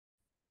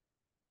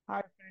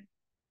Hi, friend.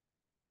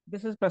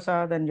 This is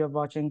Prasad, and you're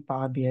watching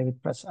Power BI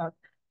with Prasad.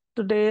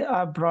 Today,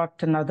 I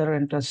brought another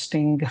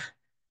interesting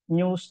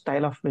new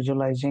style of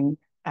visualizing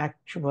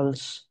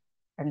actuals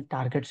and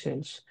target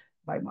sales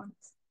by month.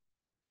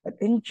 But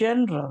in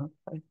general,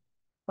 we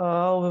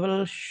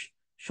will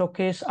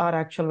showcase our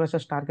actual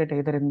versus target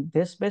either in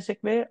this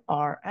basic way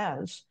or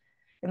else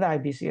in the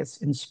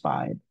IBCS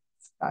inspired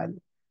style.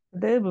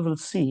 Today we will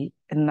see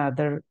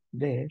another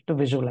way to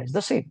visualize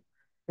the same,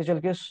 which will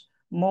give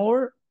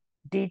more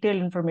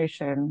detailed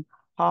information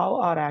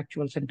how our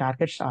actuals and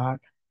targets are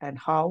and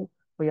how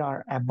we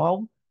are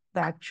above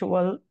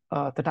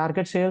the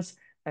target sales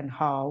and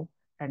how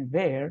and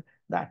where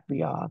that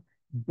we are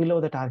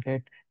below the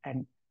target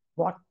and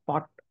what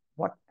what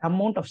what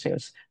amount of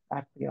sales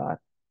that we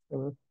are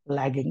still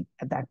lagging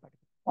at that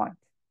particular point.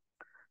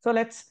 So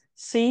let's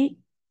see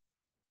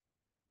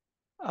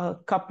a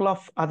couple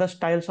of other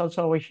styles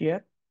also over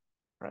here.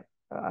 Right.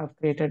 I've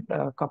created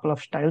a couple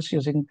of styles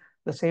using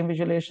the same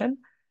visualization.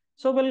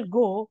 So we'll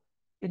go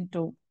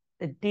into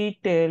a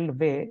detailed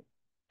way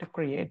to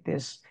create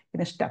this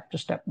in a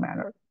step-to-step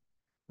manner.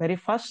 Very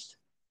first,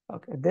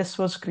 okay, this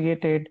was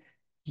created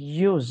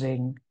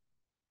using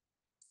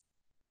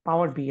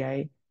Power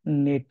BI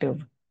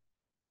native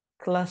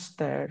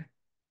clustered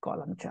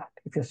column chart.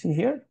 If you see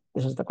here,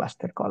 this is the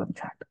clustered column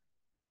chart.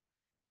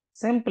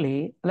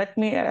 Simply, let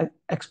me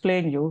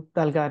explain you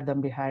the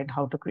algorithm behind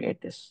how to create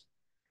this.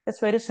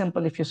 It's very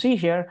simple. If you see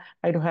here,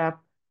 I do have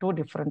two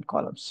different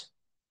columns.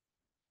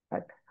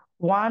 Right?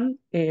 One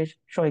is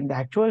showing the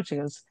actual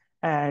sales,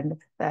 and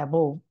the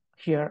above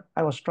here,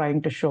 I was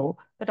trying to show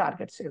the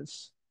target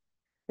sales.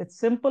 It's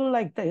simple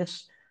like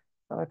this.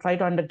 Try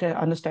to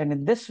understand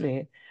in this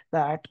way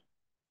that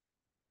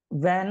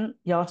when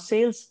your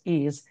sales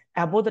is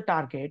above the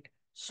target,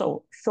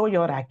 so show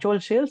your actual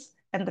sales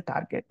and the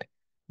target.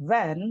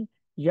 When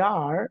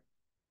your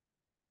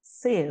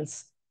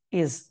sales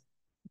is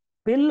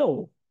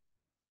below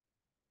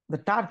the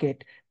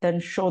target,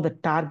 then show the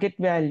target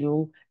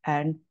value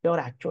and your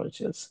actual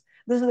sales.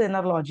 This is the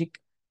inner logic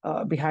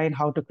behind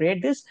how to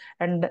create this.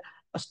 And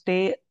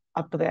stay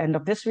up to the end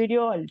of this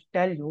video. I'll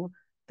tell you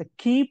the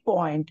key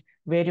point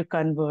where you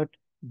convert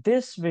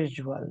this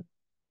visual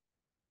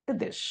to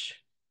this.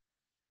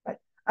 Right.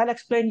 I'll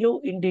explain you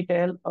in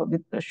detail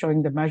with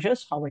showing the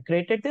measures, how I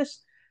created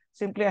this.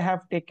 Simply, I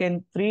have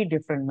taken three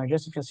different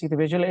measures. If you see the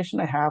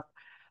visualization, I have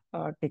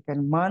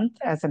taken month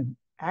as an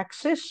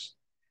axis,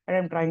 and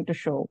I'm trying to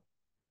show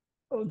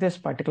this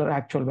particular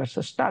actual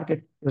versus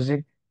target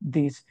using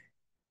these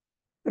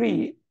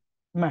three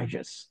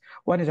measures.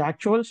 One is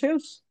actual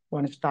sales,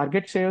 one is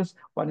target sales,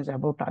 one is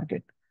above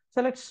target.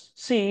 So let's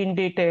see in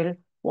detail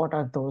what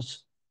are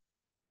those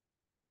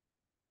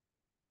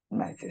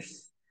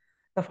measures.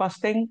 The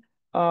first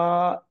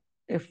uh,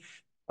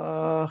 if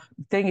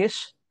thing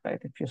is, right,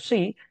 if you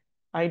see,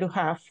 I do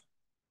have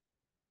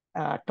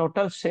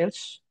total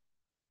sales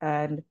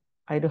and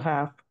I do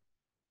have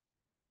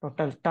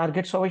total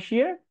targets over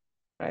here,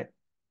 right?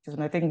 Which is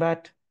nothing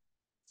but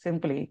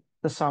simply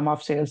the sum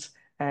of sales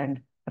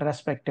and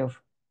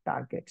respective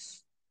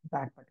targets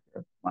that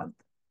particular month.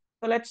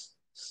 So let's,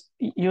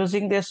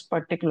 using this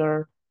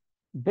particular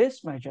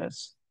base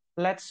measures,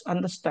 let's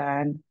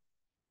understand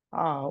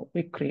how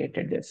we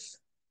created this.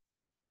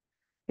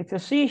 If you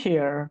see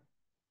here,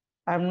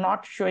 I'm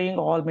not showing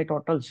all my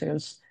total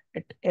sales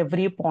at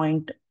every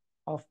point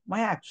of my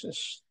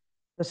axis.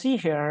 You see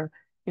here,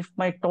 if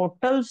my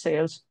total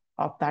sales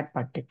of that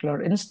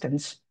particular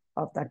instance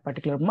of that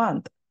particular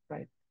month,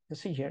 right? You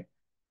see here,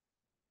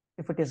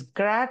 if it is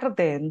greater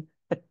than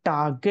the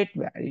target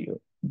value,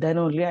 then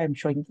only I'm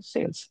showing the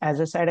sales. As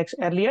I said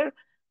earlier,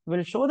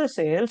 we'll show the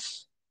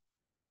sales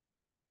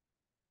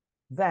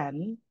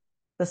when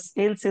the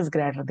sales is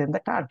greater than the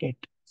target.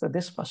 So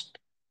this first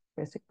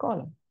basic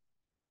column.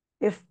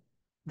 If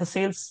the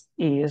sales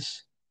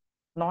is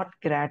not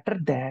greater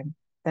than,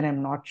 then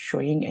I'm not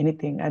showing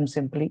anything. I'm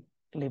simply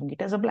leaving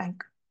it as a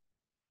blank.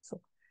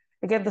 So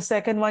again, the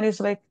second one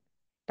is like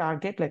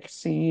target. Let's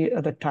see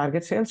the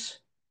target sales.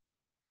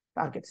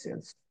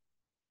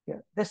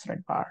 Here, this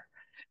red bar.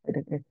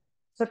 Okay.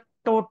 So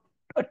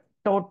uh,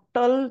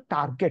 total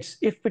targets,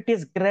 if it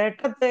is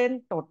greater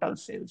than total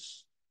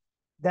sales,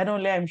 then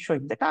only I'm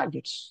showing the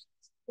targets.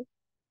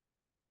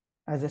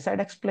 As I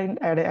explained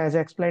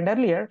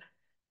earlier,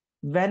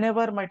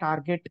 whenever my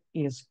target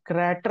is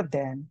greater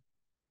than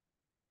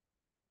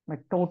my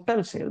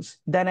total sales,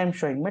 then I'm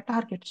showing my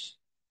targets.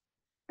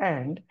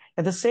 And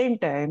at the same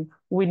time,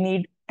 we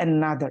need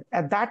another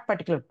at that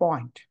particular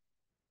point.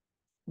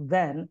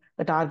 When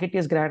the target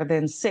is greater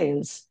than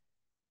sales,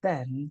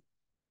 then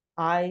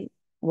I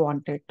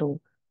wanted to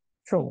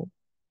show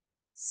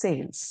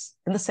sales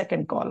in the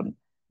second column.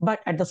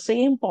 But at the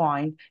same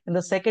point in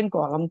the second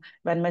column,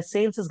 when my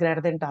sales is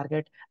greater than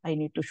target, I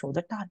need to show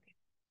the target.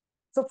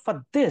 So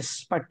for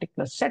this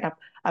particular setup,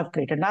 I've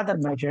created another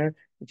measure,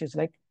 which is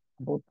like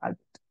about target.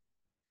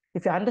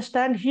 If you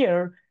understand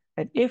here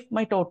that if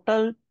my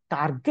total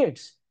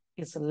targets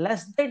is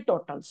less than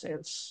total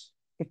sales,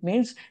 it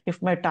means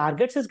if my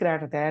targets is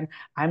greater than,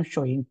 I'm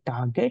showing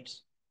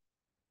targets.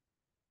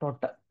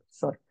 total.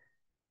 Sorry.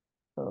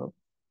 So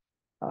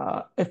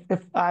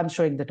if I'm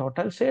showing the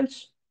total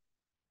sales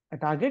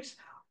targets,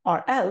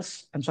 or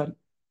else, I'm sorry,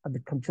 a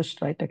bit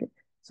confused, right? Okay.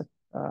 So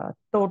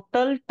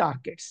total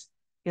targets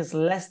is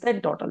less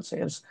than total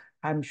sales.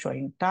 I'm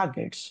showing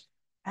targets.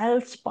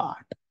 Else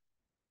part,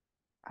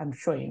 I'm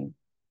showing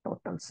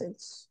total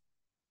sales.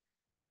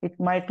 It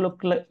might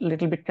look a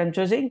little bit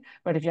confusing,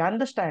 but if you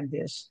understand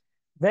this,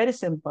 very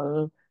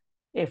simple.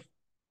 If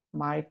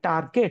my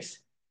targets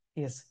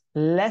is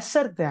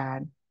lesser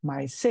than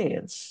my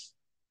sales,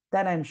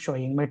 then I'm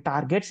showing my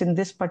targets in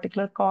this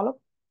particular column.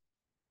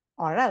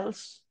 Or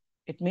else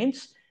it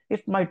means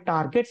if my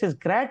targets is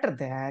greater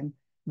than,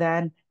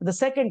 then the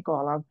second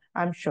column,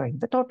 I'm showing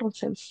the total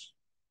sales.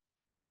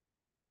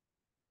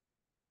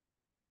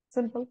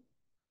 Simple.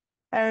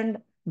 And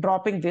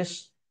dropping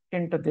this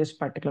into this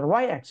particular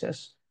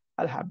y-axis,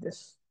 I'll have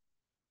this.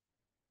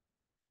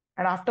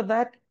 And after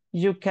that,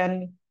 you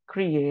can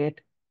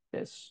create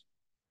this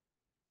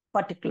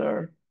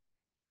particular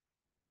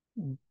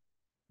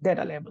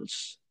data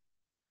labels.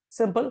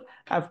 Simple.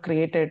 I've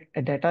created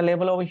a data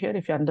label over here.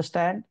 If you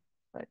understand,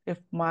 right? If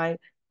my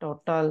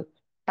total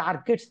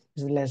targets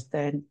is less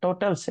than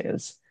total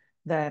sales,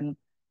 then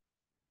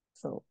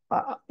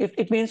if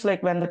it means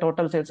like when the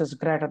total sales is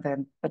greater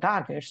than the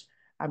targets,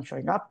 I'm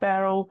showing up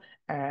arrow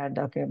and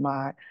okay,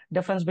 my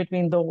difference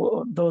between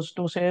those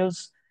two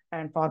sales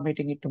and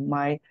formatting it to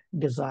my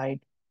desired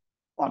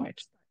format.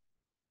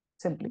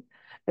 Simply.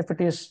 If it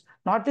is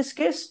not this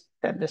case,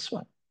 then this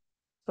one.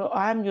 So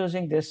I'm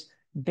using this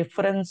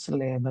difference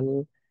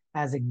label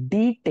as a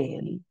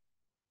detail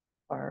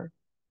for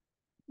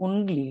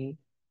only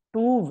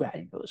two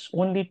values,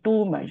 only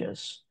two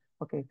measures.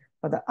 Okay.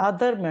 For the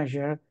other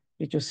measure,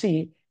 which you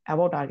see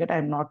about target,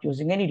 I'm not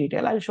using any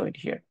detail. I'll show it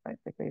here. Right?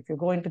 Okay. If you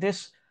go into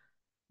this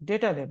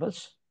data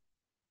labels,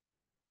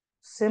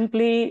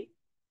 simply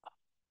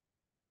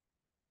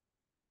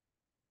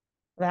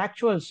the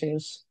actual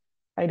sales,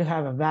 I do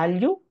have a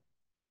value,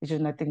 which is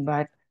nothing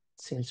but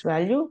sales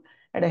value.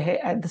 And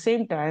at the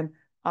same time,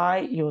 I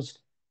used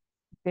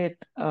it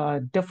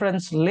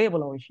difference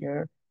label over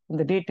here in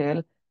the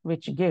detail,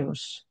 which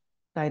gives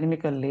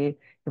dynamically,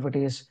 if it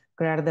is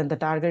greater than the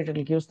target, it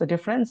will gives the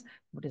difference.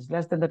 If it is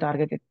less than the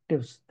target, it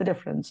gives the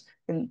difference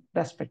in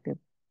respective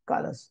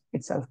colors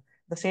itself. At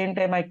the same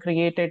time, I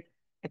created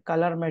a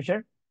color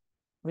measure,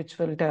 which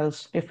will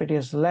tells if it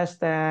is less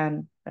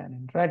than, and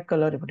in red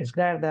color, if it is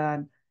greater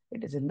than,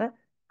 it is in the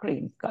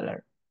green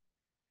color.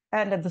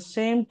 And at the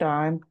same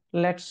time,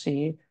 let's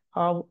see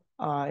how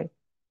I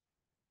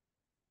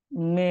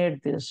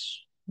made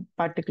this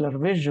particular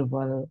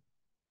visual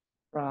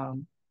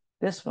from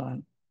this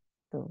one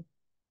to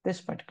this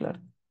particular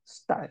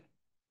style.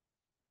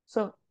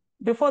 So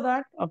before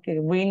that, okay,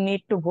 we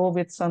need to go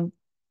with some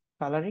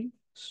coloring.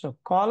 So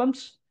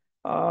columns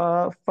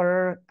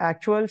for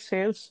actual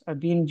sales are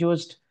being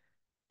used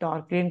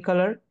dark green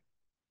color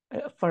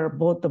for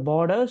both the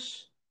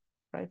borders,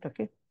 right?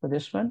 Okay, for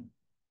this one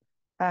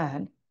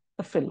and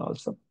the fill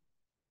also.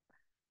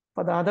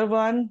 For the other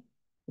one,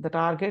 the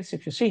targets,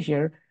 if you see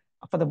here,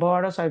 for the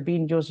borders, I've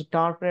been used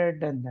dark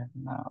red and then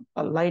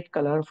a light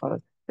color for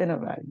a thinner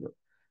value.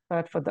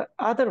 But for the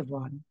other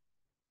one,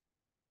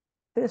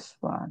 this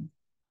one,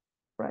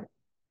 right?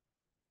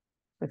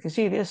 If you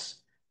see this,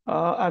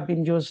 I've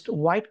been used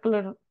white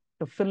color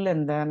to fill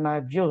and then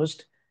I've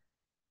used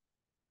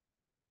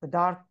the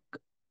dark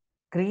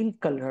green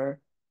color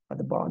for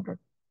the border.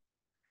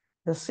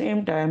 At the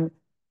same time,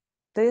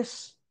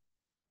 this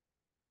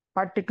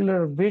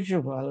particular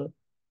visual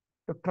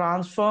to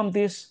transform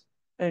this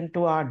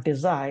into our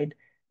design,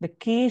 the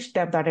key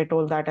step that I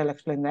told that I'll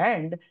explain in the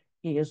end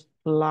is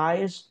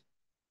lies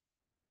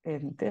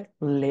in the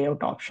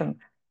layout option.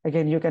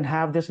 Again, you can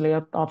have this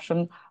layout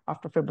option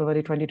after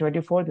February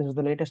 2024. This is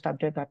the latest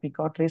update that we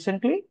got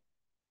recently.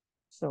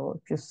 So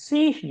if you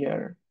see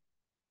here,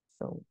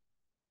 so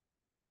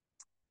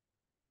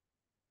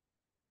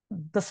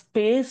the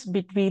space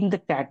between the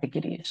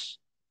categories,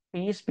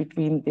 space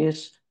between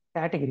these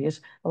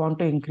categories, I want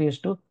to increase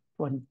to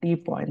 20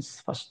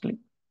 points firstly.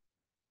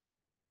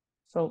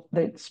 So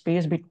the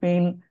space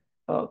between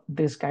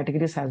these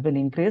categories has been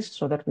increased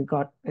so that we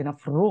got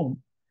enough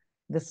room.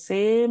 The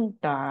same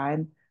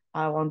time,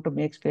 I want to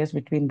make space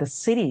between the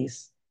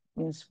cities.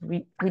 Means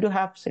we do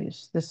have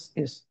cities. This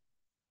is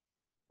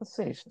the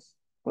cities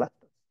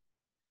clusters.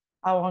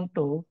 I want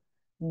to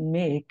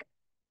make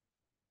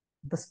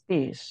the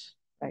space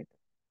right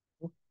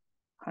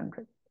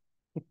 200.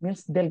 It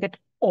means they'll get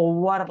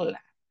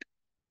overlap.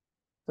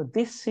 So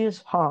this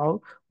is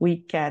how we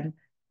can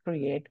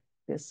create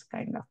this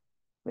kind of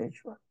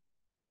visual.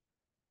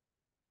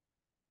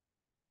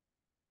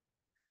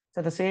 So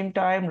at the same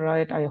time,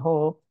 right, I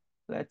hope,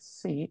 let's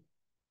see,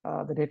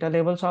 the data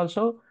labels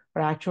also.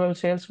 For actual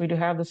sales, we do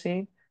have the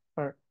same.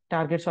 For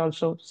targets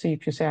also, see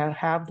if you say I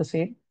have the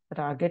same, the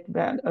target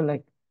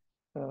value,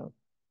 uh,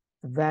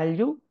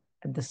 value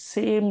at the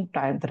same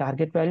time, the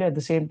target value at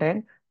the same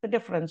time, the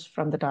difference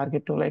from the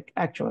target to like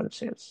actual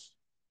sales,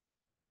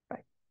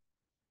 right?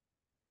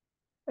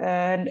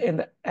 And in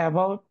the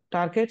about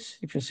targets,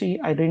 if you see,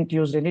 I didn't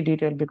use any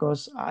detail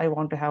because I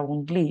want to have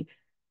only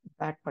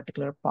that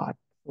particular part,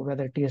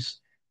 whether it is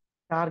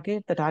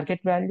the target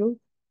value,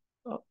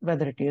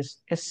 whether it is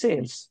the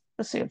sales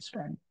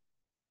value.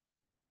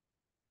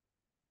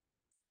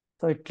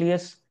 So it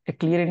clears a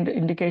clear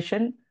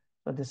indication.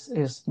 So this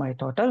is my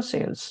total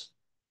sales,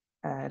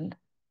 and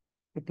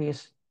it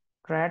is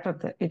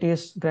it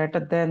is greater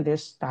than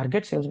this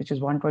target sales, which is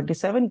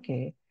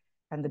 127K,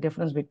 and the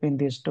difference between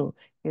these two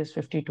is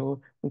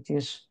 52, which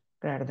is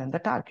greater than the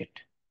target.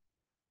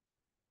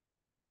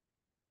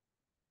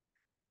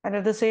 And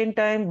at the same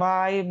time,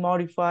 by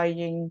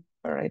modifying,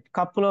 all right,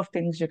 couple of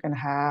things, you can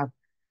have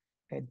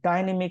a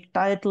dynamic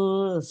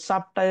title, a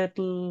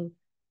subtitle,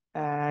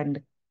 and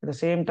at the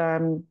same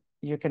time,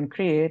 you can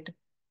create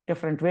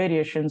different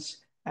variations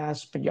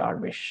as per your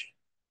wish.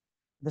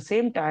 At the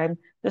same time,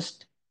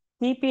 just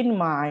keep in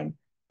mind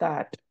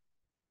that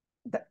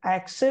the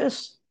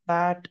axis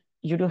that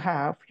you do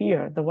have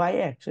here, the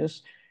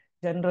y-axis,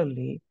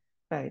 generally,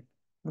 right,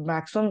 the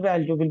maximum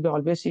value will be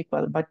always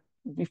equal. But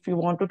if you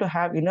wanted to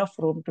have enough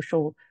room to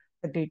show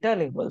the data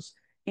labels,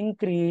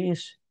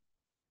 increase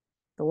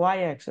the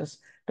y-axis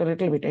to a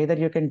little bit. Either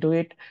you can do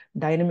it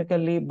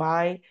dynamically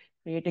by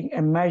creating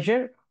a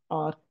measure,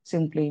 or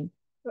simply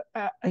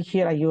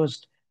here I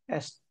used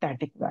a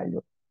static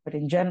value. But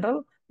in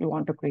general, you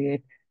want to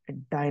create a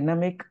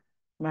dynamic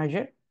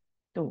measure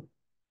to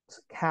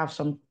have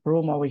some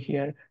room over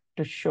here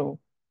to show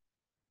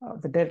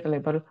the data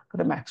label to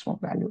the maximum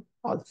value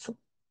also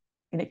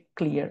in a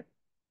clear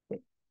way.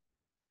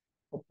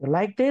 Hope you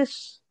like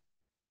this.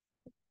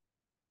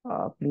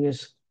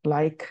 Please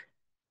like,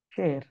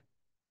 share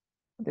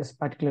this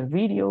particular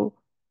video,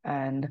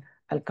 and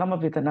I'll come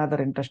up with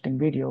another interesting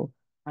video.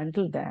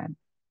 Until then,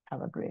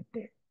 have a great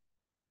day.